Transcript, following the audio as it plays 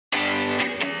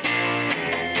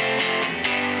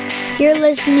You're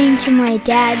listening to my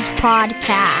dad's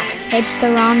podcast. It's the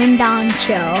Ron and Don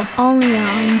Show, only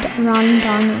on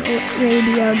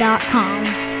ronandonradio.com.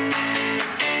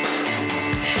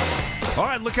 All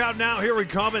right, look out now. Here we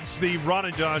come. It's the Ron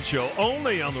and Don Show,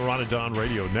 only on the Ron and Don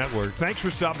Radio Network. Thanks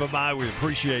for stopping by. We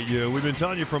appreciate you. We've been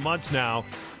telling you for months now,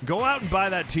 go out and buy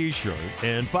that T-shirt.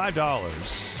 And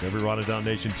 $5, every Ron and Don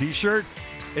Nation T-shirt,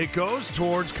 it goes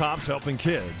towards Cops Helping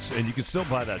Kids. And you can still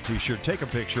buy that T-shirt. Take a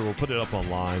picture. We'll put it up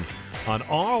online on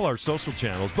all our social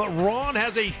channels. But Ron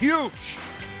has a huge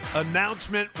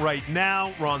announcement right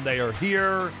now. Ron, they are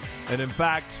here. And in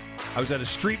fact, I was at a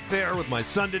street fair with my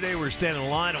son today. We were standing in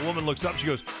line. A woman looks up. She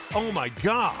goes, "Oh, my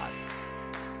God.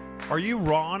 Are you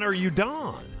Ron or are you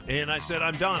Don?" And I said,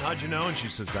 "I'm Don. How'd you know?" And she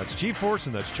says, "That's G-Force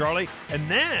and that's Charlie." And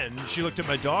then she looked at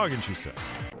my dog and she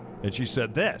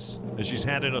said this. And she's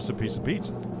handed us a piece of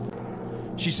pizza.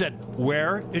 She said,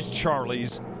 "Where is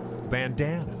Charlie's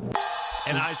bandana?"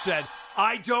 And I said,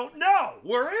 "I don't know.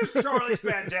 Where is Charlie's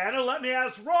bandana? Let me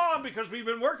ask Ron because we've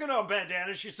been working on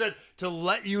bandana." She said to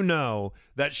let you know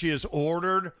that she has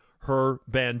ordered her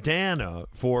bandana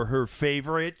for her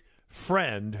favorite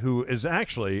friend who is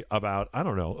actually about, I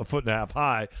don't know, 1.5 feet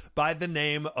high by the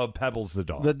name of Pebbles the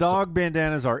dog. The dog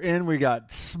bandanas are in. We got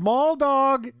small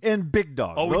dog and big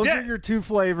dog. Oh, those are your two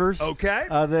flavors. Okay.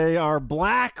 They are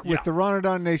black with the Ron and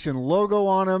Don Nation logo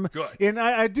on them. Good. And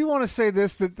I do want to say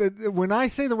this, that when I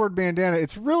say the word bandana,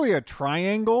 it's really a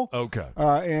triangle. Okay.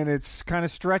 And it's kind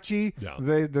of stretchy. Yeah.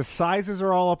 The sizes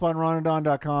are all up on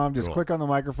ronandon.com. Just click on the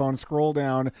microphone, scroll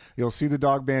down. You'll see the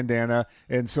dog bandana.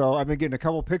 And so I've been getting a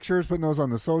couple pictures, putting those on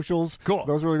the socials. Cool.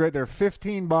 Those are really great. They're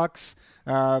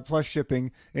 $15 plus shipping,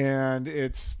 and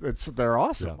they're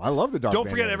awesome. Yeah. I love the dog. Don't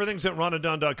forget, bandanas. everything's at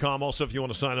ronandon.com. Also, if you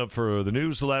want to sign up for the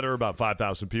newsletter, about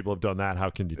 5,000 people have done that. How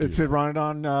can you do It's that? at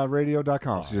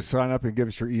ronandonradio.com. So just sign up and give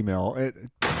us your email.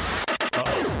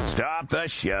 Stop the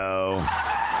show.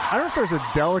 I don't know if there's a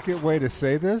delicate way to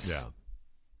say this. Yeah.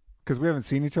 Because we haven't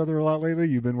seen each other a lot lately.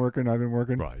 You've been working. I've been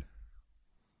working. Right.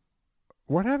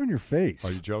 What happened to your face?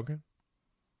 Are you joking?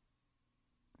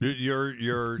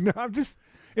 You're No, I'm just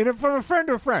from a friend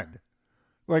to a friend.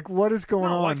 Like, what is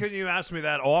going on? Why couldn't you ask me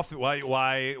that off? Why?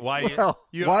 Well,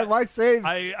 you, why save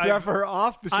I- that for her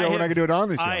off the show when I can do it on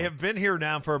the show? I have been here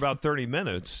now for about 30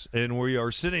 minutes, and we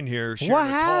are sitting here sharing What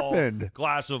a tall happened?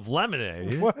 glass of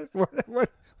lemonade.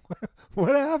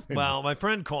 What happened? Well, my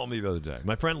friend called me the other day.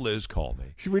 My friend Liz called me.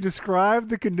 Should we describe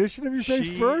the condition of your face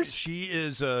first?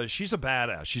 She's a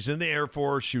badass. She's in the Air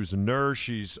Force. She was a nurse.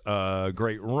 She's a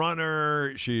great runner.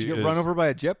 Did you get run over by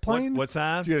a jet plane? What's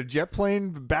that? Did you get a jet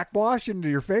plane backwash into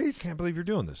your face? Can't believe you're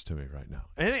doing this to me right now.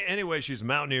 Anyway, she's a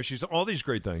mountaineer. She's all these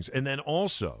great things. And then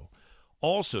also,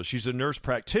 she's a nurse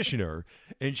practitioner,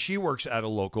 and she works at a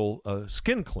local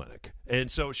skin clinic. And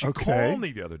so she called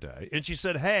me the other day, and she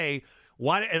said, "Hey,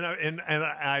 why?"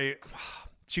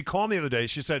 She called me the other day.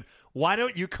 She said, "Why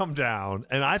don't you come down?"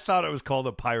 And I thought it was called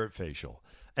a pirate facial.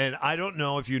 And I don't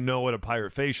know if you know what a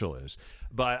pirate facial is,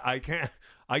 but I can't.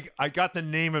 I got the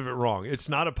name of it wrong. It's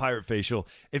not a pirate facial.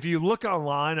 If you look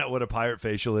online at what a pirate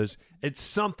facial is, it's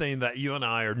something that you and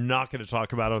I are not going to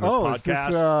talk about on this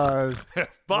podcast. Is this,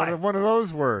 But- one of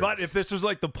those words. But if this was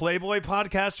like the Playboy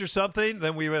podcast or something,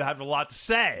 then we would have a lot to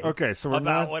say Okay, so we're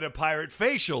about not- what a pirate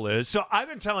facial is. So I've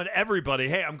been telling everybody,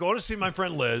 hey, I'm going to see my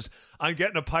friend Liz. I'm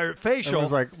getting a pirate facial. I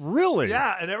was like, really?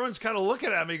 Yeah, and everyone's kind of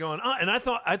looking at me going, and I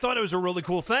thought it was a really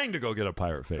cool thing to go get a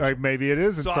pirate facial. Like, maybe it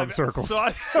is in So some circles. So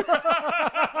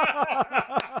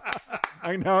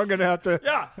I know I'm gonna have to.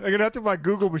 Yeah. I'm gonna have to my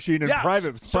Google machine in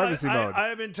privacy mode.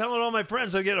 I've been telling all my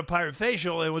friends I get a pirate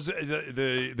facial. It was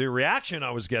the reaction I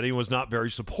was getting was not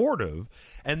very supportive.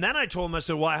 And then I told them, I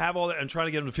said, "Well, I have all that," and trying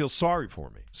to get them to feel sorry for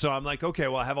me. So I'm like, "Okay,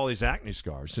 well, I have all these acne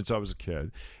scars since I was a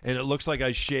kid, and it looks like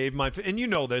I shaved my and you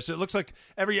know this. It looks like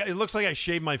I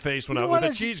shaved my face when I was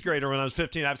with a cheese grater when I was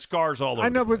 15. I have scars all over. I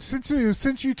know, the but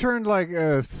since you turned like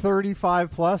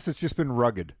 35 plus, it's just been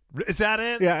rugged. Is that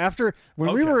it? Yeah, after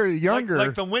when we Okay. were younger,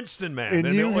 like the Winston man and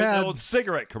and you the had- old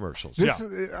cigarette commercials. this,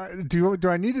 Yeah. do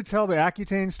I need to tell the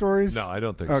Accutane stories? No, I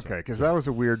don't think Okay, so. because that was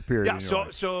a weird period. Yeah. in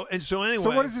your So life. anyway. So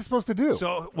what is this supposed to do?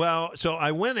 So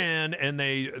I went in and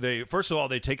they first of all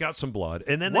they take out some blood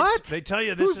and then What? they tell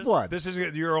you this Whose is blood? this is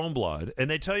your own blood and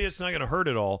they tell you it's not going to hurt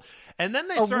at all and then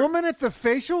they a start. woman at the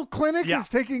facial clinic Yeah. is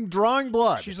drawing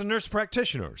blood. She's a nurse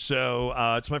practitioner, so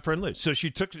it's my friend Liz. So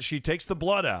she takes the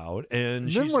blood out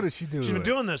and Then she's, what does she do She's to been it?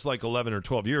 doing this like 11 or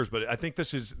 12 years, but I think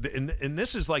this is and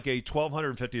this is like a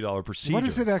 $1,250 procedure. What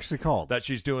is it actually called? that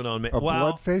she's doing on me? A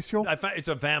blood facial? It's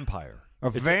a vampire.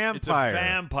 It's vampire. It's a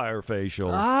vampire facial.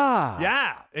 Ah.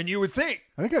 Yeah, and you would think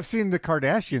I think I've seen the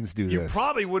Kardashians do you this.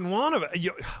 probably wouldn't want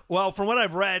to. Well, from what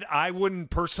I've read, I wouldn't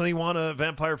personally want a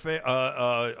vampire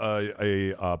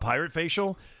pirate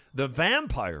facial. The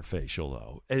vampire facial,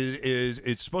 though, is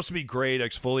it's supposed to be great,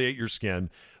 exfoliate your skin,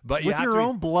 but you With have your to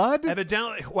own blood?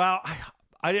 Evidently, well,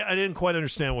 I didn't quite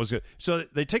understand what was good. So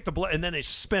they take the blood and then they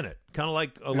spin it, kind of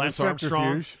like Lance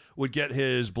Armstrong would get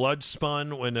his blood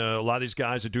spun when a lot of these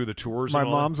guys that do the tours. My and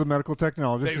all mom's a medical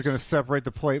technologist. She's going to separate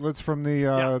the platelets from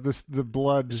the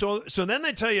blood. So then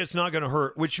they tell you it's not going to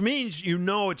hurt, which means you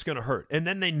know it's going to hurt, and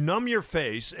then they numb your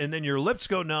face, and then your lips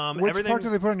go numb. Which everything, part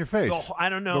do they put on your face? I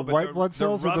don't know. The white blood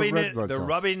cells or the red blood cells? They're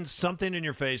rubbing something in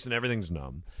your face, and everything's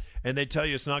numb. And they tell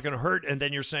you it's not going to hurt, and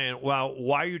then you're saying, "Well,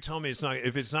 why are you telling me it's not?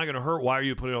 If it's not going to hurt, why are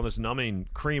you putting all this numbing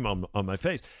cream on my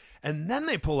face?" And then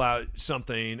they pull out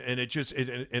something, and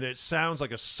it sounds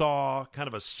like a saw, kind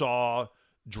of a saw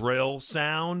drill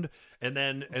sound, and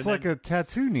then it's like a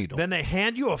tattoo needle. Then they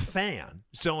hand you a fan.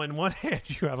 So in one hand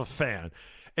you have a fan,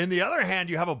 in the other hand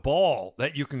you have a ball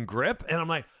that you can grip. And I'm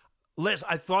like, Liz,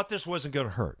 I thought this wasn't going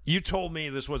to hurt. You told me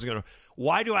this wasn't going to.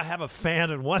 Why do I have a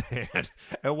fan in one hand,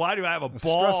 and why do I have a ball?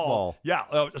 Stress ball.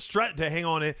 Yeah, a stress to hang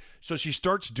on it. So she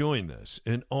starts doing this,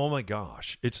 and oh my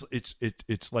gosh, it's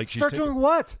like she's doing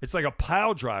what? It's like a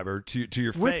pile driver to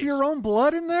your face with your own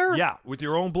blood in there. Yeah, with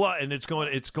your own blood, and it's going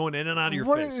in and out of your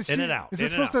face, in and out. Is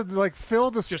it supposed to like fill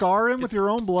the scar in with your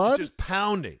own blood? It's just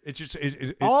pounding. It's just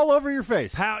all over your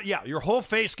face. Yeah, your whole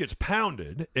face gets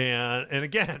pounded, and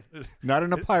again, not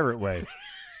in a pirate way.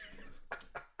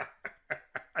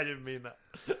 I didn't mean that.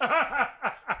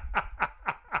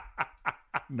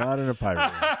 Not in a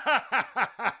pirate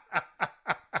way.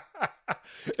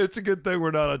 It's a good thing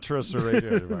we're not on Tristan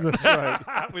Radio anymore. That's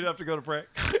right. We'd have to go to break.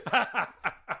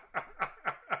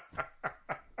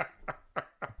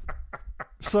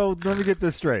 So let me get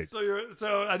this straight.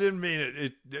 So I didn't mean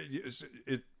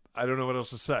it. I don't know what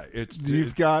else to say.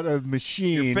 You've got a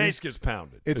machine. Your face gets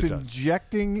pounded. It's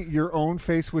injecting your own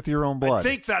face with your own blood. I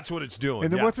think that's what it's doing.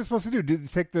 And then what's it supposed to do? Did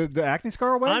it take the acne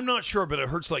scar away? I'm not sure, but it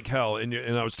hurts like hell, and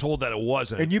I was told that it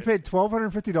wasn't. And you paid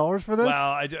 $1,250 for this?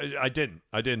 Well, I didn't.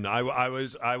 I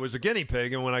was a guinea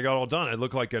pig, and when I got all done, I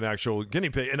looked like an actual guinea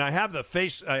pig. And I have the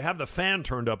fan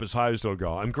turned up as high as they'll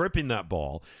go. I'm gripping that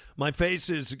ball. My face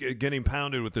is getting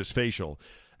pounded with this facial.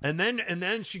 And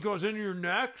then she goes into your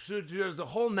neck, so she does the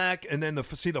whole neck, and then the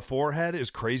forehead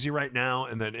is crazy right now,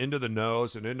 and then into the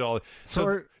nose and into all.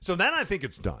 So then I think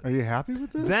it's done. Are you happy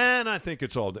with this? Then I think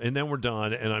it's all, and then we're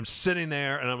done, and I'm sitting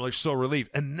there, and I'm like so relieved.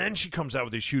 And then she comes out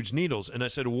with these huge needles, and I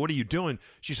said, "What are you doing?"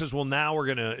 She says, "Well, now we're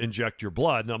gonna inject your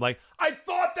blood," and I'm like, "I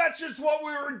thought that's just what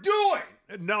we were doing."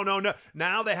 No.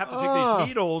 Now they have to take these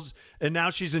needles, and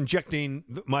now she's injecting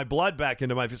my blood back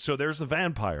into my face. So there's the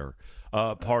vampire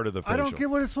part of the facial. I don't get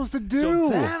what it's supposed to do. So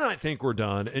then I think we're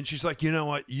done. And she's like, you know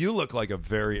what? You look like a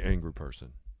very angry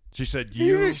person. She said,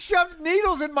 "You just shoved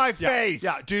needles in my face."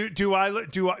 Yeah. Do I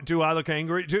look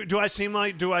angry? Do I seem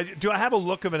like do I have a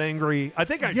look of an angry? I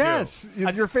think I do. Yes.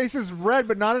 Your face is red,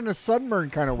 but not in a sunburn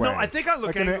kind of way. No, I think I look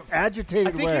like angry. in an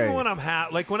agitated way. I think even when I'm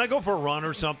like when I go for a run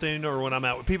or something, or when I'm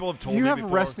out, people have told me you have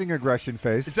before, resting aggression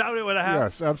face. Is that what I have?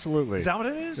 Yes, absolutely. Is that what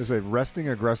it is? It's a resting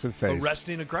aggressive face. A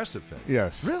resting aggressive face.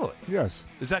 Yes. Really? Yes.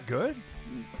 Is that good?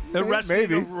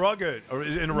 Maybe. In a rugged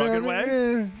way?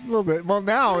 A little bit. Well,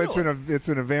 now Really? it's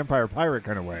in a vampire pirate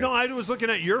kind of way. No, I was looking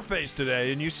at your face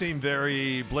today, and you seem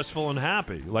very blissful and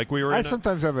happy. Like we were. I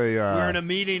sometimes have a. we were in a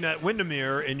meeting at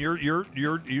Windermere, and you.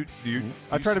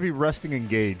 I try to be resting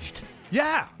engaged.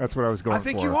 Yeah, that's what I was going for. I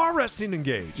think you are resting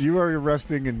engaged. You are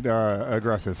resting and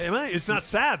aggressive. Am I? It's not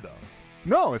sad though.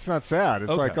 No, it's not sad.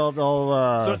 It's okay. like I'll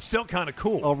so it's still kind of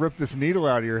cool. I'll rip this needle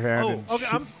out of your hand. Oh, okay.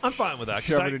 I'm fine with that.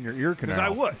 Shove it in your ear canal. Because I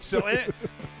would.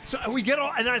 So we get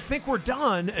all, and I think we're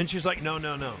done. And she's like, no.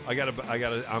 I gotta.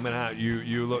 I'm gonna have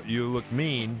you look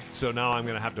mean. So now I'm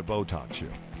gonna have to Botox you.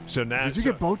 So now did you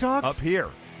get Botox up here?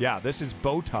 Yeah, this is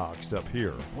Botoxed up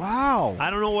here. Wow.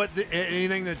 I don't know what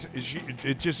anything that's.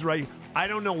 It's just right. I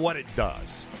don't know what it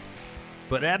does,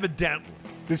 but evidently.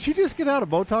 Did she just get out of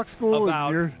Botox school?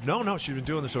 No, she's been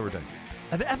doing this over a day.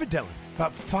 Evidently,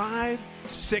 about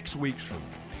 5-6 weeks from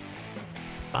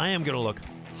now, I am going to look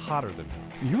hotter than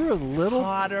hell. You're a little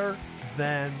hotter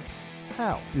than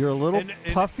hell. You're a little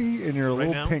puffy and you're a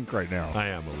little now? pink right now. I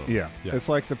am a little. Yeah. It's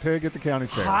like the pig at the county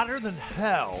fair. Hotter than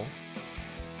hell.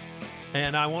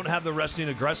 And I won't have the resting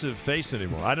aggressive face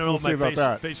anymore. I don't know what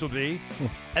my face will be.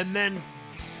 And then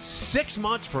 6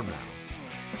 months from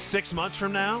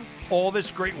now, all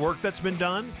this great work that's been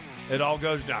done, it all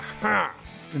goes down.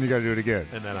 And you got to do it again.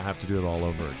 And then I have to do it all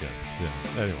over again.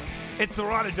 Yeah. Anyway. It's the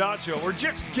Ron and Don Show. We're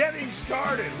just getting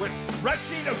started with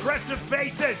Resting Aggressive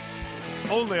Faces.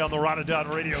 Only on the Ron and Don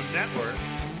Radio Network.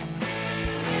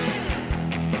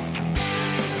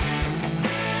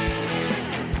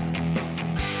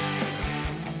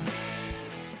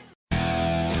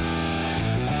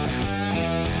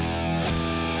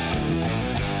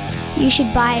 You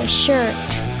should buy a shirt.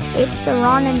 It's the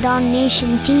Ron and Don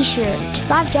Nation t-shirt.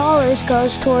 $5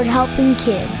 goes toward helping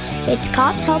kids. It's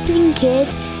cops helping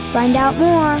kids. Find out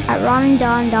more at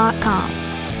ronanddon.com.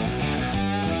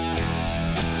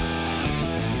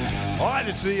 All right,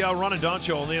 it's the Ron and Don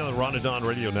Show, only on the Ron and Don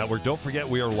Radio Network. Don't forget,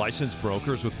 we are licensed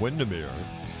brokers with Windermere.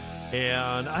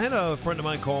 And I had a friend of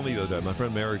mine call me the other day. My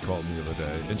friend Mary called me the other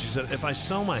day. And she said, if I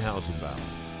sell my house in Valley,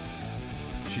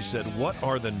 she said, what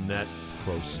are the net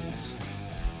proceeds?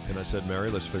 And I said, Mary,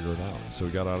 let's figure it out. So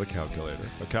we got out a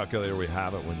calculator we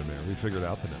have at Windermere. We figured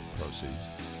out the net proceeds.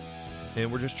 And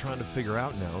we're just trying to figure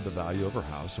out now the value of her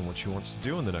house and what she wants to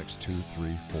do in the next 2,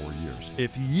 3, 4 years.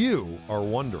 If you are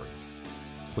wondering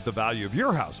what the value of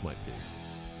your house might be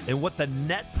and what the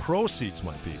net proceeds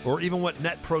might be, or even what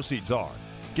net proceeds are,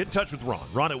 get in touch with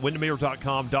Ron at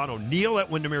Windermere.com, Don O'Neill at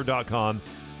Windermere.com.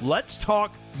 Let's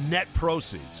talk net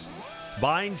proceeds.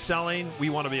 Buying, selling, we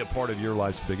want to be a part of your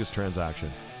life's biggest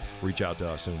transaction. Reach out to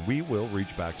us, and we will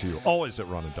reach back to you. Always at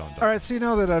Ron and Don. All right, so you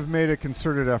know that I've made a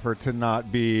concerted effort to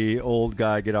not be old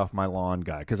guy, get off my lawn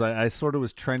guy, because I sort of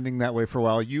was trending that way for a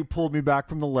while. You pulled me back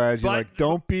from the ledge. You're like,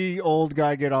 don't be old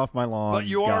guy, get off my lawn. But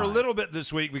you are a little bit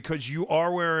this week because you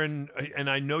are wearing, and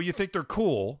I know you think they're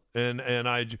cool,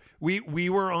 we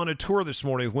were on a tour this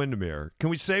morning with Windermere.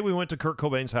 Can we say we went to Kurt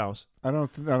Cobain's house? I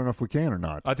don't know if we can or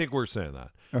not. I think we're saying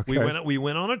that. Okay. We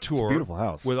went on a tour. It's a beautiful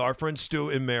house. With our friends Stu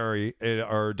and Mary,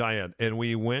 or Diane, and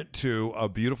we went to a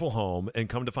beautiful home, and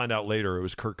come to find out later it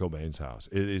was Kurt Cobain's house.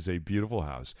 It is a beautiful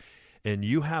house. And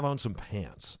you have on some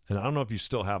pants, and I don't know if you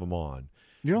still have them on.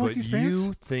 You don't like these pants?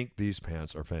 You think these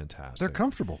pants are fantastic. They're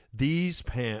comfortable. These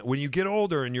pants, when you get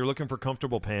older and you're looking for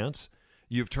comfortable pants,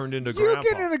 you've turned into grandpa. You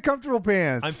get into comfortable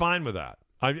pants. I'm fine with that.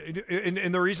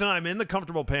 And the reason I'm in the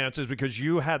comfortable pants is because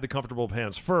you had the comfortable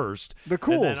pants first. The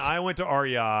cools. And then I went to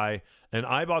REI, and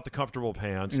I bought the comfortable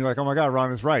pants. And you're like, oh, my God,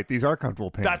 Ron is right. These are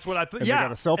comfortable pants. That's what I thought. Yeah. They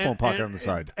got a cell phone pocket on the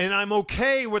side. And I'm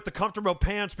okay with the comfortable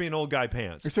pants being old guy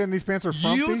pants. You're saying these pants are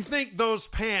frumpy? You think those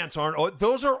pants aren't old?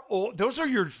 Those are old. Those are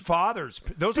your father's.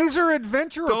 These are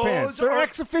adventurer pants. They're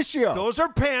ex officio. Those are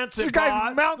pants that you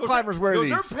guys mountain climbers wear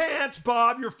these. Those are pants,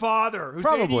 Bob, your father, who's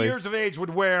 80 years of age,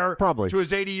 would wear to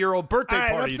his 80-year-old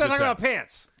birthday party. Let's talk about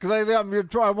pants. Because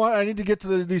I need to get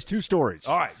to these two stories.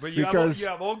 All right, but you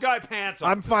have old guy pants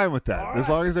on. I'm fine with that. As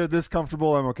long as they're this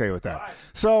comfortable, I'm okay with that. Right.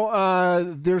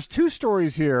 So there's two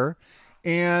stories here,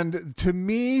 and to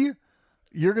me,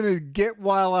 you're going to get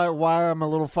why I'm a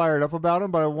little fired up about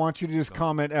them, but I want you to just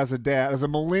comment as a dad, as a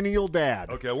millennial dad.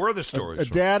 Okay, where are the stories A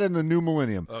dad in the new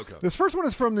millennium. Okay. This first one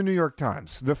is from the New York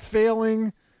Times, the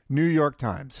failing New York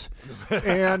Times.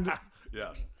 And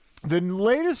yes. The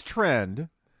latest trend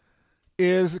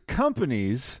is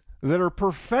companies that are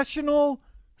professional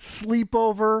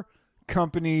sleepover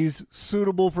companies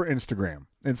suitable for Instagram.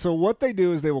 And so what they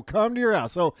do is they will come to your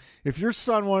house. So if your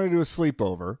son wanted to do a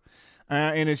sleepover,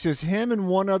 and it's just him and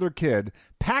one other kid,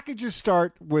 packages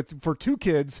start for two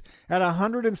kids at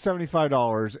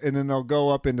 $175, and then they'll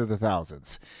go up into the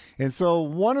thousands. And so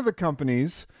one of the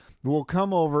companies will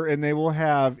come over, and they will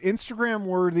have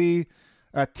Instagram-worthy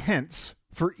tents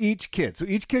for each kid. So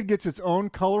each kid gets its own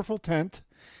colorful tent.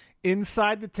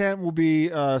 Inside the tent will be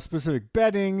specific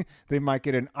bedding. They might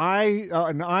get an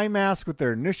eye mask with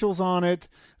their initials on it.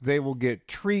 They will get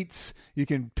treats. You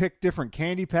can pick different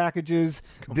candy packages,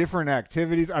 different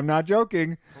activities. I'm not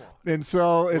joking. And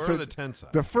so where are the tents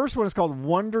at? The first one is called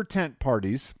Wonder Tent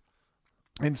Parties.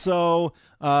 And so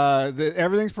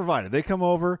everything's provided. They come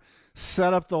over,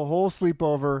 set up the whole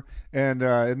sleepover, and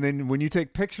then when you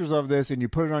take pictures of this and you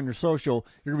put it on your social,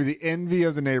 you're going to be the envy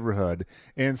of the neighborhood.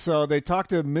 And so they talked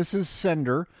to Mrs.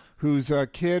 Sender, whose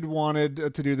kid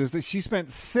wanted to do this. She spent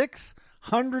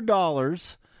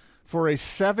 $600 for a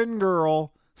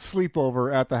 7-girl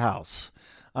sleepover at the house.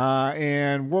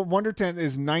 And Wonder Tent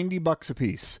is $90 a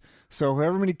piece. So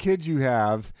however many kids you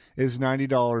have is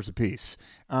 $90 a piece.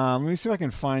 Let me see if I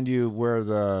can find you what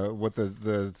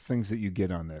the things that you get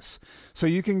on this. So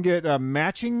you can get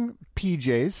matching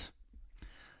PJs,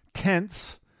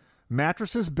 tents,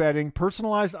 mattresses, bedding,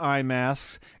 personalized eye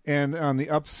masks, and on the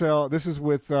upsell, this is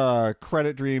with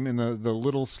Credit Dream and the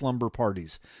little slumber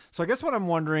parties. So I guess what I'm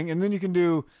wondering, and then you can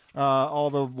do all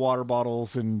the water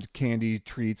bottles and candy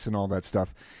treats and all that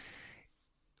stuff.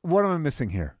 what am I missing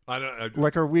here? I don't.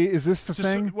 Like, is this the Just,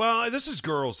 thing? well, this is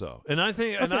girls though, and I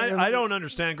think, and Okay, I don't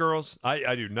understand girls.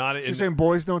 I do not. So you're saying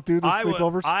boys don't do the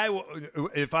sleepovers?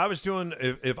 If I was doing,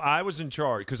 if I was in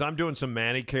charge, because I'm doing some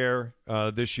manicure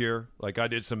this year. Like I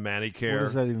did some manicure. What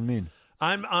does that even mean?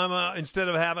 I'm instead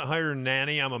of having hired a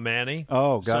nanny, I'm a manny.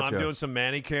 Oh, gotcha. So I'm doing some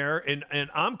manicure, and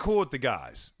I'm cool with the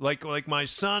guys. Like my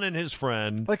son and his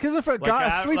friend. Like, because if a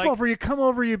sleepover, you come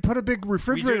over, you put a big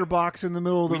refrigerator box in the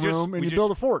middle of the room, and you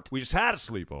build a fort. We just had a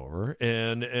sleepover,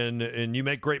 and you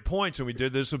make great points, and we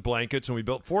did this with blankets, and we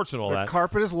built forts and all that. The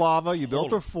carpet is lava. You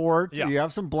built a fort. Yeah. You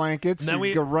have some blankets. And then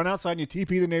you go run outside and you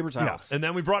TP the neighbor's house. And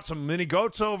then we brought some mini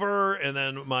goats over, and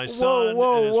then my son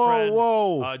and his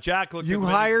friend, Jack looked You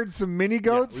at hired some mini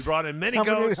goats? Yeah, we brought in mini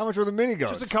goats. How much were the mini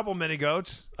goats? Just a couple mini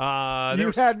goats.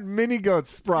 You had mini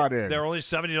goats brought in. They're only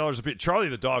 $70 a piece. Charlie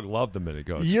the dog loved the mini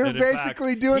goats. You're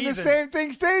basically doing the same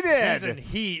things they did. He's in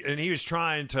heat, and he was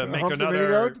trying to make Hump the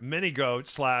another mini goat /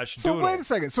 So doodle. wait a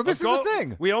second. So this is the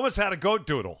thing. We almost had a goat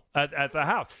doodle at the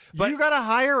house. But you got to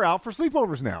hire out for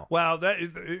sleepovers now. well,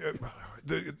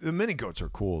 the mini goats are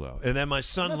cool though. And then my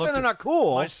son looked. They're not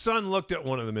cool. My son looked at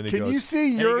one of the mini goats. Can you see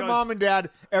your mom and dad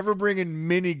ever bringing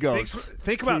mini goats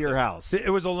think about to your house? It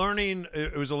was a learning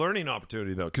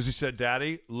opportunity though, because he said,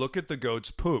 "Daddy, look at the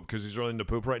goats poop," because he's really into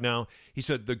poop right now. He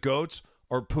said the goats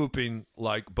are pooping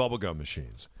like bubblegum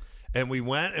machines. And we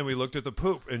went and we looked at the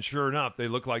poop, and sure enough, they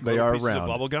look like little pieces of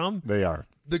bubblegum. They are.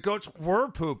 The goats were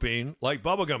pooping like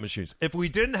bubblegum machines. If we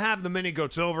didn't have the mini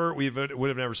goats over, we would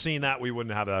have never seen that. We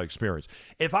wouldn't have that experience.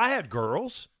 If I had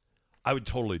girls, I would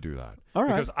totally do that. All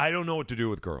right. Because I don't know what to do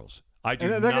with girls. I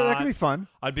do And not. that could be fun.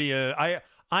 I'd be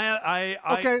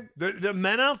okay. The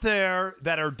men out there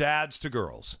that are dads to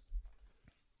girls,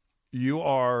 you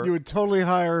would totally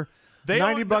hire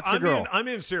 $90 a girl. I'm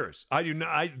being serious. I do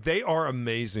not. They are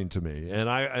amazing to me, and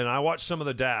I watch some of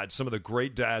the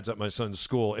great dads at my son's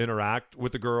school interact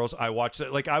with the girls. I watch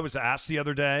that. Like I was asked the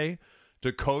other day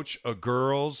to coach a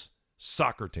girls'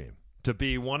 soccer team, to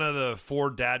be one of the 4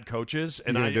 dad coaches,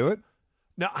 and I do it.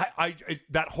 No, I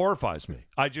that horrifies me.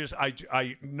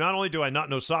 I not only do I not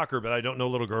know soccer, but I don't know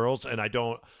little girls, and I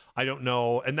don't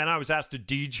know. And then I was asked to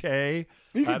DJ.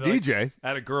 You can DJ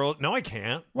at a girl. No, I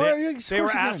can't. Well, they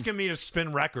were asking me to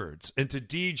spin records and to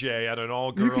DJ at an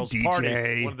all-girls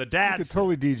party. One of the dads. You could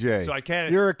totally DJ. So I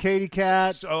can't. You're a Katy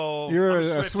Cat. So you're a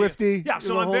Swiftie. Yeah.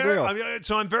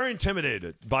 So I'm very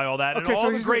intimidated by all that, and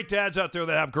all the great dads out there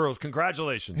that have girls.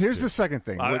 Congratulations. Here's the second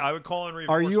thing. I would call in.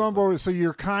 Are you on board? So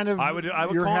you're kind of.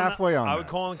 You're halfway on. I would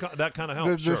call in that kind of help.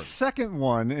 The second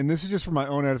one, and this is just for my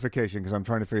own edification because I'm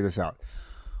trying to figure this out.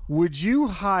 Would you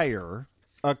hire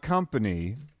a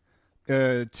company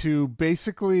to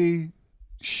basically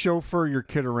chauffeur your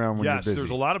kid around when you're busy? Yes,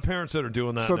 there's a lot of parents that are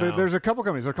doing that. So now. There's a couple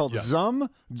companies. They're called Zum,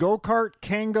 Go-Kart,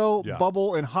 Kango,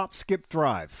 Bubble, and Hop Skip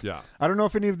Drive. Yeah. I don't know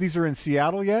if any of these are in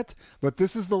Seattle yet, but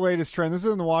this is the latest trend. This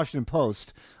is in the Washington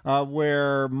Post,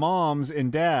 where moms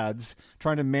and dads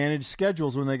trying to manage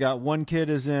schedules when they got one kid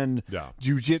is in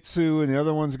jiu-jitsu and the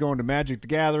other one's going to Magic the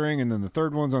Gathering and then the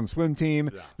third one's on the swim team,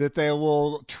 that they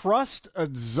will trust a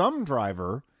Zum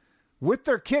driver with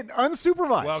their kid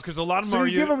unsupervised. Well, because a lot of them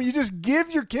you just give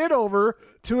your kid over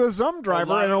to a Zum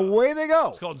driver and away they go.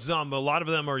 It's called Zum. A lot of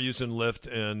them are using Lyft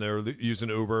and they're using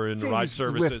Uber and ride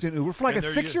services. Lyft and Uber for like a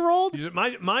 6-year-old?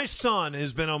 My son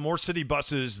has been on more city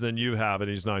buses than you have, and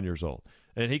he's 9 years old.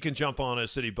 And he can jump on a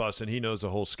city bus, and he knows the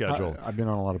whole schedule. I've been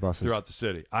on a lot of buses throughout the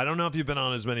city. I don't know if you've been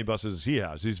on as many buses as he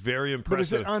has. He's very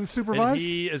impressive. But is it unsupervised? And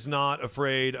he is not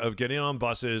afraid of getting on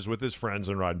buses with his friends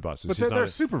and riding buses. But they're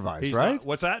supervised, right?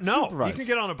 What's that? No, supervised. He can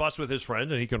get on a bus with his friend,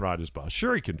 and he can ride his bus.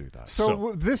 Sure, he can do that.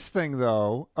 So this thing,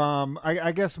 though,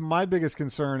 I guess my biggest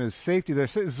concern is safety.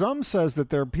 Zum says that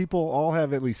their people all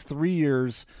have at least 3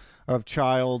 years of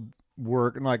child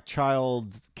work and like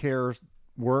child care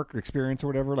work experience or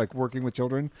whatever, like working with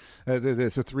children.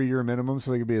 It's a 3-year minimum,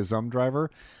 so they could be a Zum driver.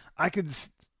 It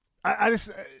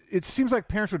seems like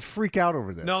parents would freak out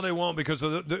over this. No, they won't, because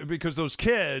those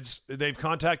kids, they've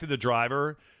contacted the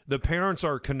driver. The parents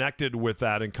are connected with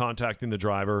that and contacting the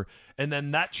driver, and then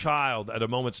that child, at a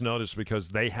moment's notice, because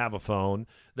they have a phone,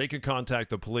 they can contact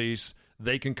the police.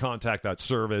 They can contact that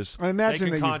service. I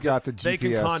imagine you've got the GPS They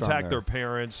can contact on their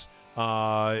parents.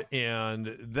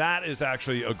 And that is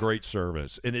actually a great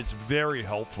service, and it's very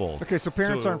helpful. Okay, so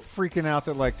parents aren't freaking out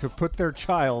that like to put their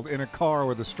child in a car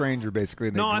with a stranger, basically.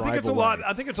 And I think it's a lot.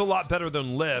 I think it's a lot better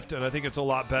than Lyft, and I think it's a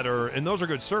lot better. And those are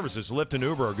good services. Lyft and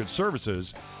Uber are good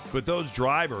services, but those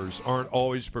drivers aren't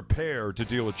always prepared to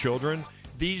deal with children.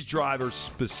 These drivers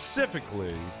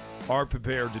specifically are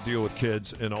prepared to deal with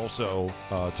kids and also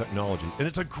technology. And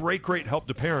it's a great, great help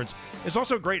to parents. It's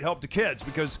also a great help to kids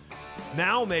because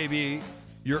now maybe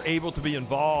you're able to be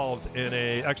involved in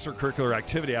a extracurricular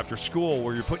activity after school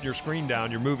where you're putting your screen down,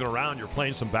 you're moving around, you're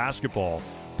playing some basketball,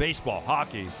 baseball,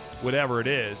 hockey, whatever it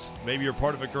is. Maybe you're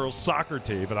part of a girls' soccer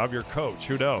team and I'm your coach.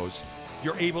 Who knows?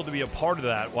 You're able to be a part of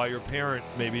that while your parent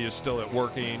maybe is still at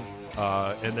working,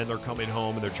 and then they're coming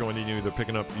home and they're joining you. They're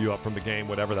picking you up from the game,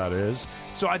 whatever that is.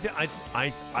 So I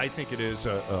think it is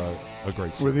a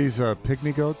great story. Were these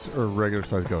pygmy goats or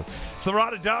regular-sized goats? It's the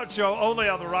Ron and Don Show, only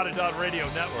on the Ron and Don Radio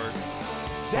Network.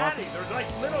 Daddy, they're like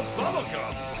little bubble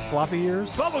gums. Floppy ears?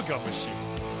 Bubblegum machine.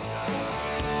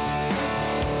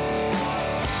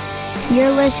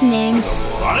 You're listening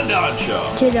The Ron and Don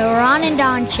Show. to the Ron and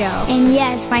Don Show. And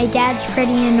yes, my dad's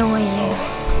pretty annoying.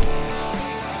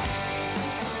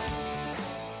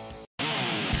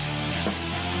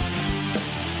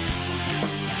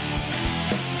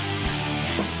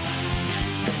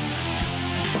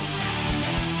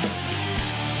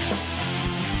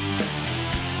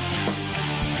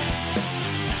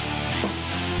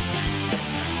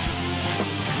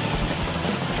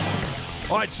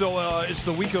 All right, so it's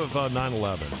the week of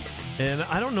 9/11, and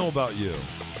I don't know about you,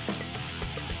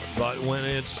 but when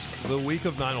it's the week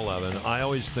of 9/11, I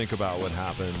always think about what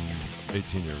happened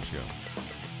 18 years ago.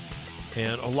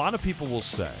 And a lot of people will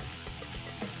say,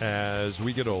 as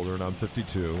we get older, and I'm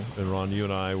 52, and Ron, you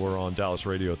and I were on Dallas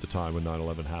radio at the time when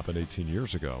 9/11 happened 18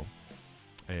 years ago,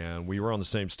 and we were on the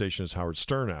same station as Howard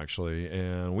Stern, actually,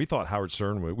 and we thought Howard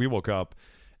Stern, we woke up,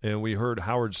 and we heard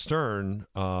Howard Stern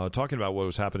talking about what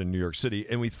was happening in New York City,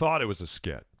 and we thought it was a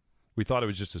skit. We thought it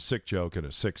was just a sick joke and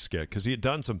a sick skit because he had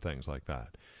done some things like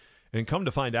that. And come to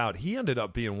find out, he ended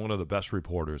up being one of the best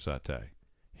reporters that day.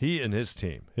 He and his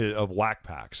team of Whack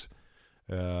Packs.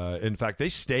 In fact, they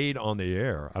stayed on the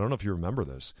air. I don't know if you remember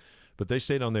this, but they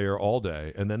stayed on the air all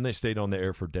day, and then they stayed on the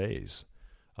air for days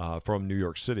from New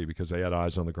York City because they had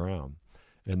eyes on the ground.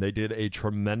 And they did a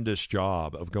tremendous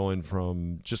job of going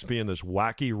from just being this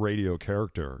wacky radio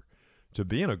character to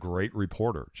being a great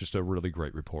reporter, just a really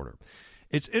great reporter.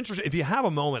 It's interesting. If you have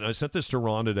a moment, I sent this to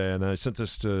Ron today, and I sent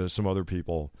this to some other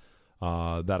people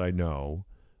that I know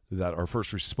that are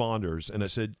first responders, and I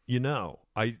said,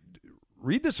 I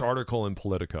read this article in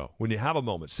Politico. When you have a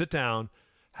moment, sit down,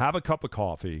 have a cup of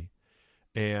coffee,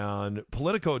 and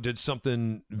Politico did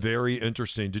something very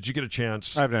interesting. Did you get a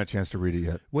chance? I haven't had a chance to read it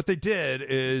yet. What they did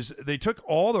is they took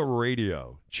all the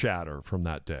radio chatter from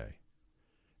that day,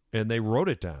 and they wrote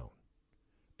it down.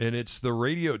 And it's the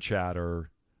radio chatter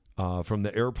from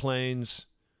the airplanes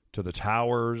to the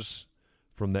towers,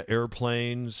 from the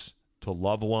airplanes to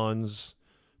loved ones,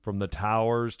 from the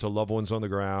towers to loved ones on the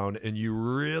ground. And you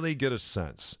really get a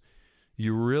sense.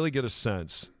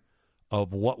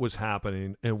 Of what was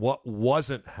happening and what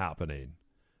wasn't happening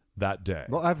that day.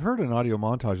 Well, I've heard an audio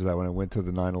montage of that when I went to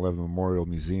the 9/11 Memorial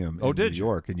Museum in New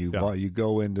York, and you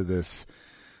go into this.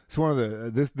 It's one of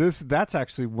the that's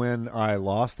actually when I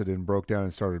lost it and broke down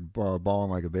and started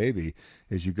bawling like a baby.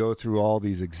 Is you go through all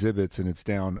these exhibits and it's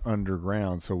down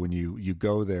underground. So when you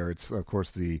go there, it's of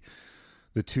course the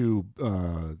two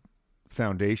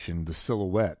foundation, the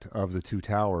silhouette of the two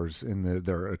towers in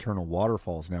their eternal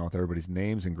waterfalls now with everybody's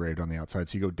names engraved on the outside.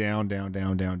 So you go down,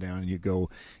 and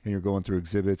you're going through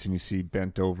exhibits, and you see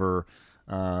bent over,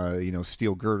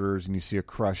 steel girders, and you see a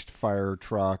crushed fire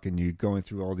truck, and you going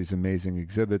through all these amazing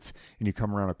exhibits, and you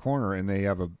come around a corner, and they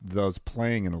have those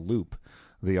playing in a loop,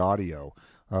 the audio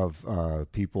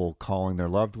of people calling their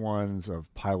loved ones,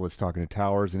 of pilots talking to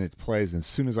towers, and it plays. And as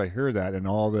soon as I hear that, and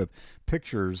all the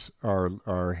pictures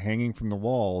are hanging from the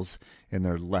walls, and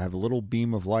they have a little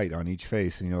beam of light on each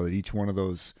face, and that each one of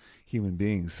those human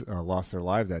beings lost their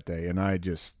life that day, and I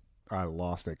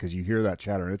lost it because you hear that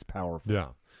chatter, and it's powerful. Yeah,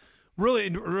 really,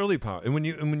 really powerful. And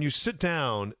when you sit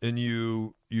down and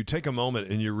you take a moment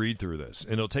and you read through this,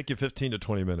 and it'll take you 15 to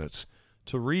 20 minutes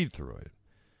to read through it.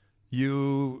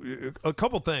 A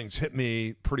couple things hit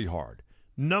me pretty hard.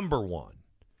 Number one,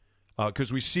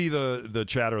 because we see the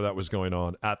chatter that was going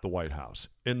on at the White House,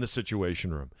 in the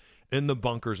Situation Room, in the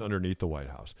bunkers underneath the White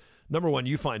House. Number one,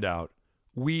 you find out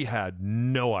we had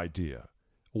no idea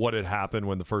what had happened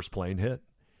when the first plane hit.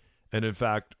 And in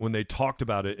fact, when they talked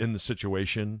about it in the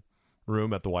Situation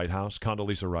Room at the White House,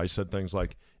 Condoleezza Rice said things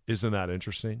like, "Isn't that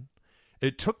interesting?"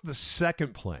 It took the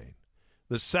second plane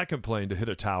to hit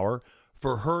a tower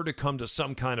for her to come to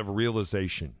some kind of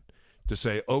realization to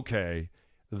say, okay,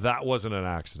 that wasn't an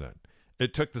accident.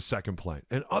 It took the second plane.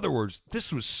 In other words,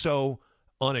 this was so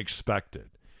unexpected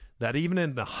that even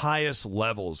in the highest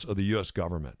levels of the U.S.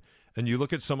 government, and you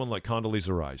look at someone like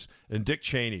Condoleezza Rice and Dick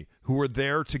Cheney, who were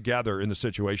there together in the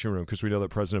Situation Room, because we know that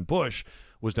President Bush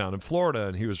was down in Florida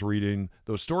and he was reading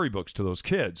those storybooks to those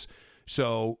kids.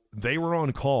 So they were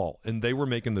on call and they were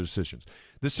making the decisions.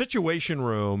 The Situation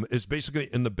Room is basically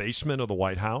in the basement of the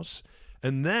White House.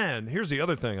 And then here's the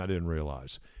other thing I didn't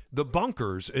realize. The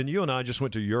bunkers, and you and I just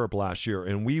went to Europe last year,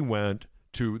 and we went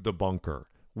to the bunker.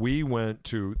 We went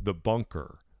to the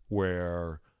bunker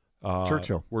where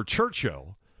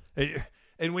Churchill.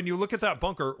 And when you look at that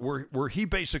bunker, where he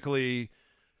basically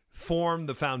formed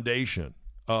the foundation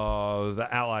of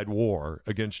the Allied war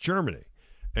against Germany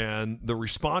and the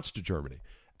response to Germany.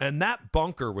 And that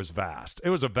bunker was vast. It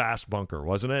was a vast bunker,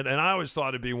 wasn't it? And I always thought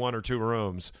it'd be 1 or 2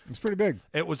 rooms. It's pretty big.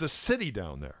 It was a city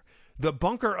down there. The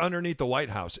bunker underneath the White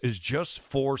House is just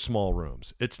 4 small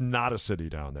rooms. It's not a city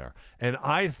down there. And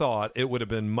I thought it would have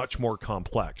been much more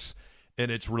complex, and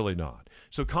it's really not.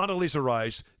 So Condoleezza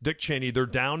Rice, Dick Cheney, they're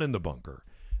down in the bunker.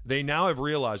 They now have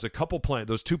realized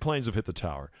those 2 planes have hit the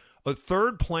tower. A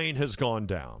 3rd plane has gone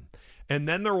down. And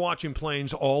then they're watching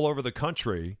planes all over the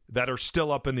country that are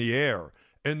still up in the air.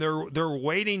 And they're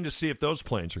waiting to see if those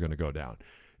planes are going to go down.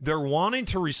 They're wanting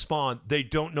to respond. They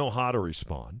don't know how to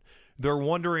respond. They're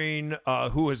wondering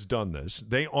who has done this.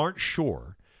 They aren't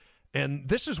sure. And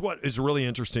this is what is really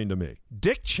interesting to me.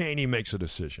 Dick Cheney makes a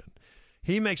decision.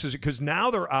 He makes it because now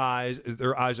their eyes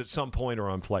at some point are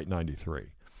on Flight 93.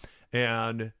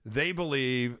 And they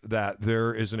believe that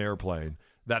there is an airplane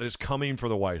that is coming for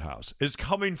the White House, is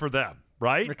coming for them,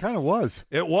 right? It kind of was.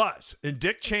 It was. And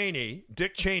Dick Cheney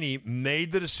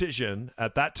made the decision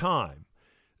at that time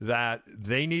that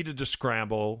they needed to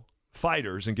scramble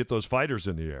fighters and get those fighters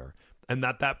in the air, and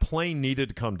that plane needed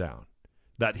to come down,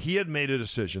 that he had made a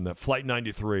decision that Flight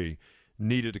 93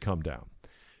 needed to come down.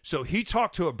 So he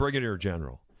talked to a brigadier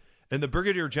general, and the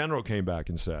brigadier general came back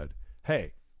and said,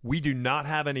 hey, we do not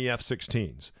have any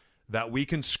F-16s that we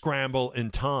can scramble in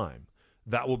time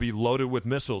that will be loaded with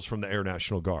missiles from the Air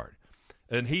National Guard.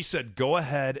 And he said, go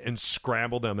ahead and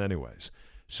scramble them anyways.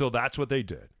 So that's what they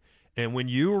did. And when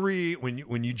you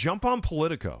when you jump on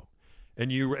Politico,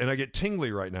 and I get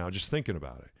tingly right now just thinking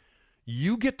about it,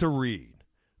 you get to read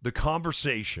the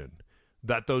conversation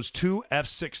that those 2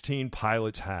 F-16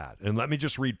 pilots had. And let me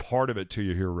just read part of it to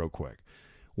you here real quick.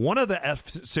 One of the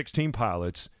F-16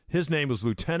 pilots, his name was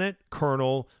Lieutenant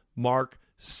Colonel Mark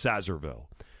Sazerville.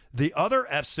 The other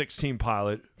F-16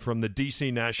 pilot from the D.C.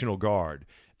 National Guard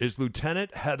is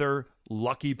Lieutenant Heather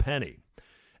Lucky Penny.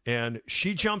 And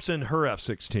she jumps in her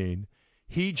F-16.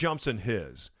 He jumps in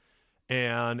his.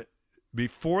 And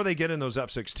before they get in those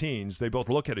F-16s, they both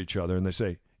look at each other and they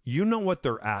say, you know what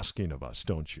they're asking of us,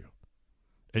 don't you?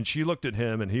 And she looked at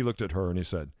him and he looked at her and he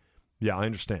said, yeah, I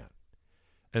understand.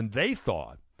 And they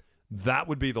thought that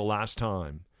would be the last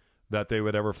time that they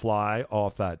would ever fly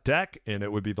off that deck, and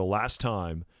it would be the last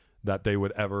time that they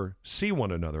would ever see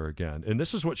one another again. And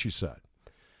this is what she said.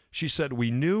 She said,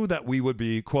 we knew that we would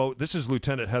be, quote, this is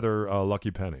Lieutenant Heather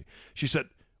Lucky Penny. She said,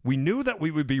 we knew that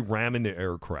we would be ramming the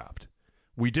aircraft.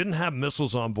 We didn't have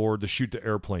missiles on board to shoot the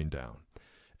airplane down.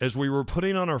 As we were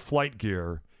putting on our flight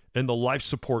gear in the life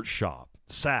support shop,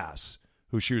 Sass,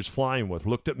 who she was flying with,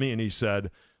 looked at me and he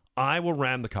said, I will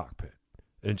ram the cockpit.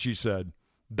 And she said,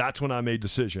 that's when I made the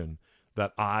decision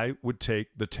that I would take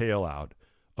the tail out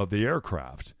of the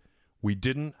aircraft. We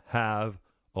didn't have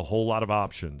a whole lot of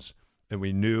options, and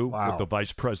we knew what the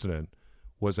vice president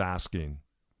was asking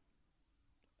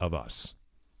of us.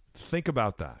 Think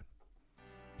about that.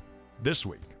 This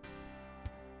week,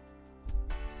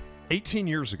 18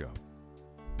 years ago,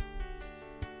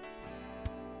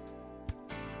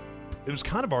 it was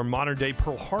kind of our modern-day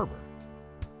Pearl Harbor.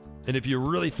 And if you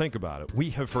really think about it,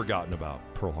 we have forgotten about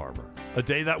Pearl Harbor. A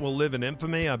day that will live in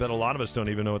infamy. I bet a lot of us don't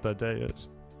even know what that day is.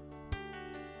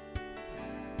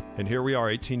 And here we are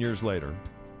 18 years later.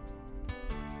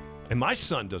 And my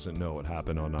son doesn't know what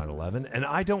happened on 9/11, and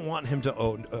I don't want him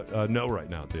to know right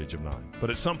now at the age of 9.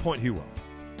 But at some point, he will.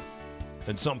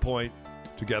 At some point,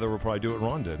 together, we'll probably do what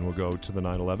Ron did, and we'll go to the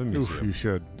 9/11 museum. Oof, you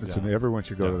should. Everyone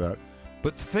should go to that.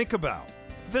 But think about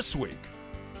this week.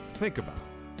 Think about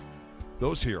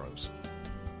those heroes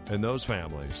and those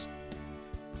families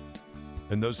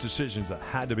and those decisions that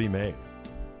had to be made.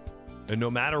 And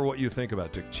no matter what you think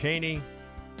about Dick Cheney,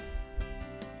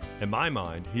 in my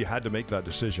mind, he had to make that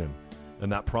decision,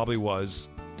 and that probably was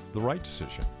the right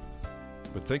decision.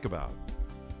 But think about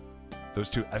those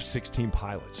 2 F-16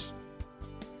 pilots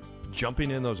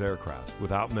jumping in those aircraft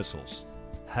without missiles,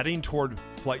 heading toward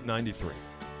Flight 93,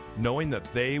 knowing that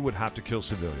they would have to kill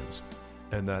civilians,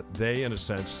 and that they, in a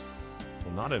sense,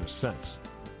 well, not in a sense,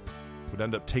 would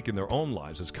end up taking their own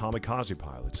lives as kamikaze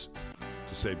pilots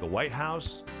to save the White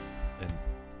House and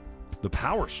the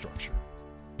power structure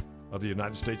of the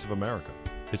United States of America.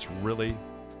 It's really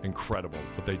incredible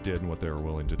what they did and what they were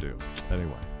willing to do.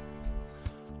 Anyway,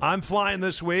 I'm flying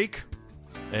this week,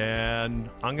 and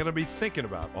I'm going to be thinking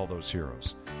about all those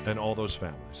heroes and all those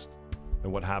families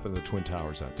and what happened to the Twin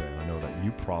Towers that day. I know that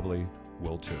you probably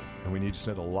will too. And we need to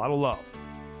send a lot of love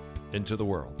into the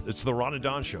world. It's the Ron and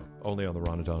Don Show, only on the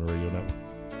Ron and Don Radio Network.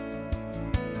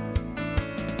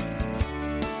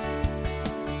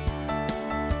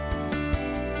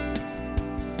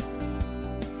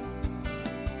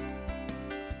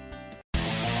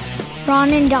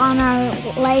 Ron and Don are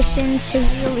licensed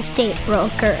real estate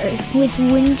brokers with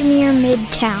Windermere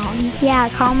Midtown. Yeah,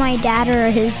 call my dad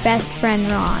or his best friend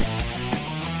Ron.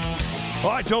 All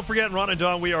right, don't forget, Ron and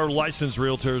Don, we are licensed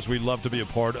realtors. We'd love to be a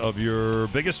part of your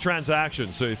biggest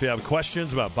transaction. So if you have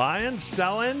questions about buying,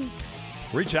 selling,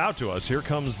 reach out to us. Here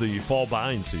comes the fall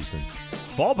buying season.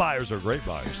 Fall buyers are great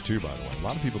buyers, too, by the way. A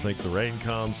lot of people think the rain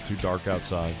comes, too dark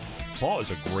outside. Fall is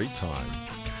a great time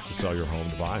to sell your home,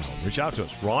 to buy a home. Reach out to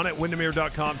us. Ron at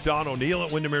Windermere.com, Don O'Neill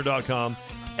at Windermere.com.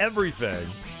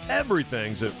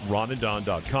 Everything's at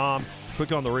ronanddon.com.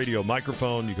 Click on the radio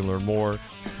microphone. You can learn more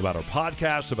about our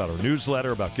podcast, about our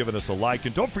newsletter, about giving us a like.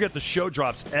 And don't forget, the show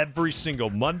drops every single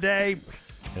Monday.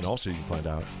 And also, you can find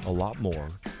out a lot more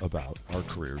about our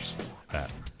careers at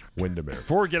Windermere.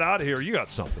 Before we get out of here, you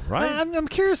got something, right? I'm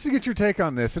curious to get your take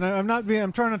on this, and I'm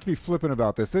trying not to be flippant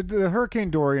about this. The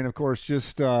Hurricane Dorian, of course,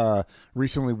 just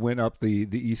recently went up the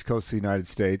east coast of the United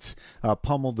States,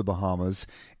 pummeled the Bahamas,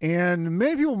 and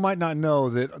many people might not know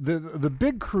that the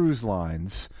big cruise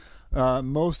lines.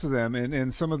 Most of them,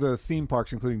 and some of the theme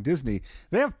parks, including Disney,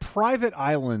 they have private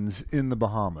islands in the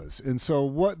Bahamas. And so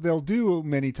what they'll do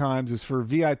many times is for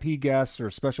VIP guests or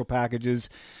special packages,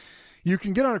 you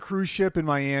can get on a cruise ship in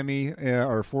Miami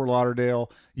or Fort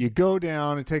Lauderdale. You go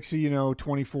down. It takes you,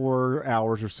 24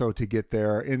 hours or so to get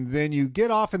there. And then you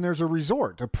get off and there's a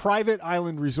resort, a private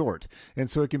island resort. And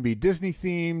so it can be Disney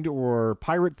themed or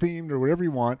pirate themed or whatever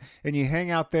you want. And you hang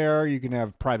out there. You can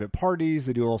have private parties.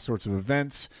 They do all sorts of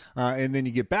events. And then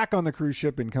you get back on the cruise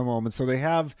ship and come home. And so they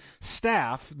have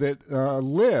staff that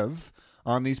live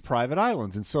on these private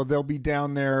islands. And so they'll be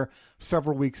down there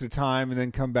several weeks at a time and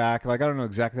then come back. Like, I don't know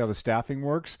exactly how the staffing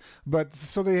works, but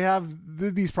so they have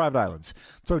these private islands.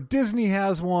 So Disney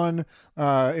has one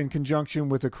in conjunction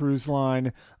with a cruise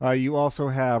line. You also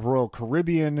have Royal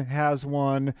Caribbean has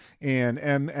one, and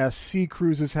MSC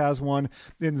Cruises has one.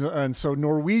 And so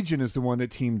Norwegian is the one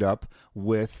that teamed up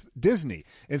with Disney.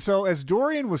 And so as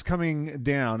Dorian was coming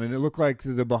down, and it looked like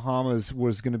the Bahamas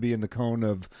was going to be in the cone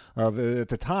of at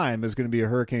the time, is going to be a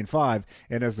Hurricane 5.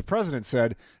 And as the president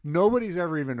said, nobody's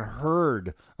ever even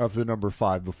heard of the number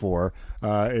 5 before.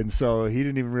 And so he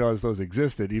didn't even realize those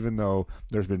existed, even though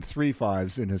there's been 3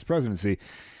 5s in his presidency.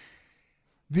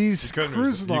 These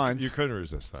cruise lines... You couldn't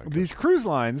resist that. These cruise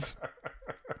lines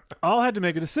all had to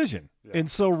make a decision. Yeah. And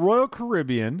so Royal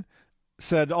Caribbean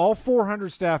said all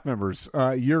 400 staff members,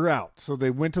 you're out. So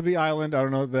they went to the island. I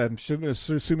don't know, I'm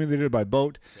assuming they did it by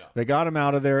boat. Yeah. They got them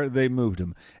out of there. They moved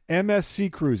them.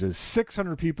 MSC Cruises,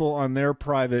 600 people on their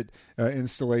private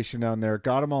installation down there,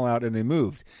 got them all out, and they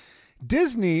moved.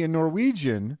 Disney and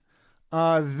Norwegian,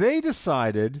 they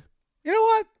decided, you know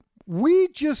what? We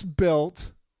just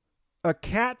built a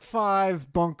Cat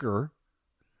 5 bunker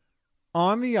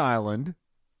on the island.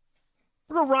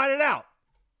 We're going to ride it out.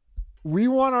 We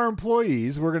want our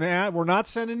employees. We're not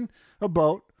sending a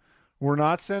boat. We're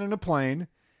not sending a plane.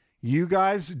 You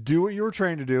guys do what you were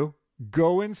trained to do.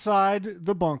 Go inside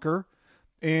the bunker,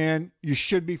 and you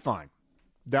should be fine.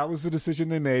 That was the decision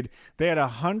they made. They had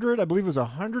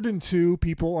 102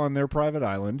 people on their private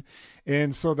island,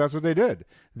 and so that's what they did.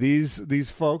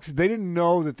 These folks, they didn't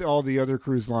know that all the other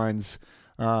cruise lines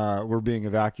were being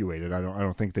evacuated. I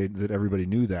don't think that everybody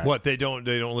knew that. What, they don't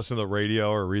listen to the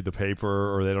radio or read the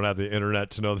paper, or they don't have the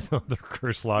internet to know that their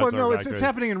cruise lines are evacuated? It's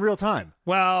happening in real time.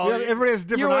 Well, everybody has a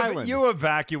different island. You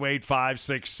evacuate 5,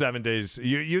 6, 7 days.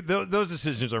 Those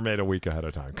decisions are made a week ahead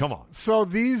of time. Come on. So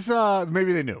these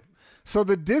maybe they knew. So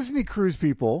the Disney cruise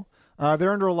people,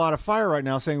 they're under a lot of fire right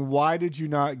now, saying, "Why did you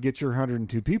not get your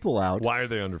 102 people out?" Why are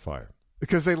they under fire?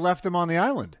 Because they left them on the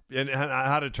island. And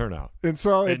how did it turn out? And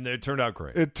so it turned out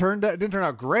great. It didn't turn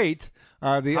out great.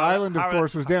 The island, of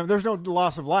course, was damaged. There's no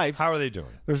loss of life. How are they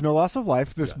doing? There's no loss of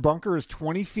life. This bunker is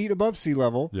 20 feet above sea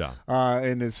level. Yeah.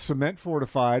 And is cement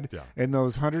fortified. Yeah. And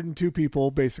those 102 people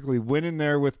basically went in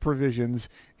there with provisions,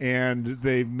 and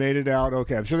they made it out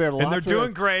okay. I'm sure they had lots of... And they're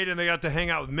doing great, and they got to hang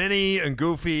out with Minnie and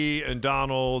Goofy and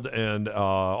Donald and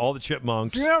all the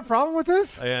chipmunks. Do you have a problem with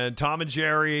this? And Tom and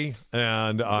Jerry.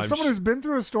 And someone who's been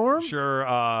through a storm? Sure.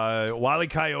 Wile E.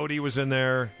 Coyote was in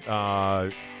there.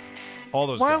 All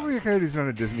those Wile guys. E. Coyote's not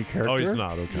a Disney character. Oh, he's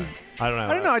not. Okay. I don't know.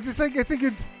 I don't know. I think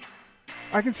it's.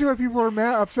 I can see why people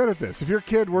are upset at this. If your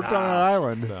kid worked on an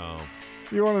island, No.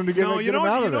 you want him to get him out of You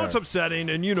know there. what's upsetting,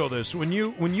 and you know this, when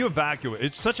you evacuate,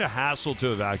 it's such a hassle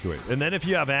to evacuate. And then if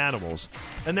you have animals,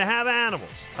 and they have animals,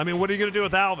 I mean, what are you going to do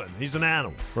with Alvin? He's an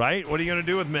animal, right? What are you going to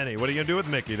do with Minnie? What are you going to do with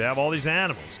Mickey? They have all these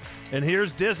animals. And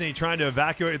here's Disney trying to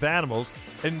evacuate with animals,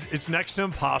 and it's next to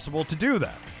impossible to do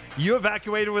that. You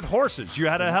evacuated with horses. You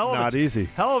had a hell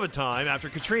of a time after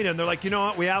Katrina, and they're like, you know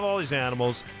what? We have all these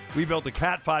animals. We built a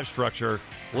Cat 5 structure.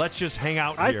 Let's just hang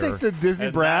out here. I think the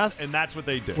Disney brass, and that's what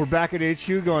they did. We're back at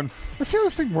HQ going, let's see how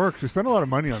this thing works. We spent a lot of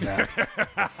money on that.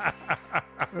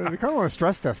 They kind of want to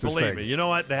stress test this Believe thing. me, you know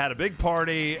what? They had a big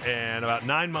party, and about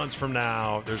 9 months from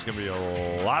now, there's going to be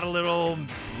a lot of little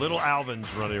Alvins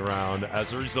running around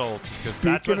as a result.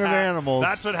 Speaking of animals,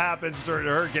 that's what happens during a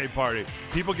hurricane party.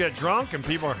 People get drunk, and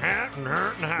people are hurt and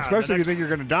hurt and hurt. Especially if you think you're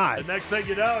going to die. The next thing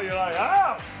you know, you're like,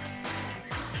 oh,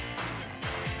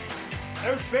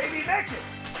 there's baby Mickey.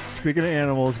 Speaking of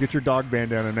animals, get your dog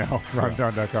bandana now.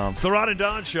 RonandDon.com. It's the Ron and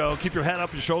Don Show. Keep your head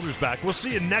up and shoulders back. We'll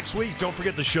see you next week. Don't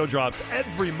forget the show drops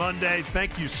every Monday.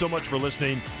 Thank you so much for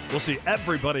listening. We'll see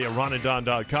everybody at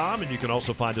RonandDon.com, and you can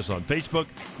also find us on Facebook.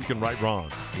 You can write Ron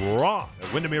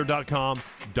at Windermere.com,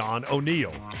 Don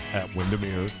O'Neill at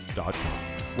Windermere.com.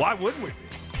 Why wouldn't we be?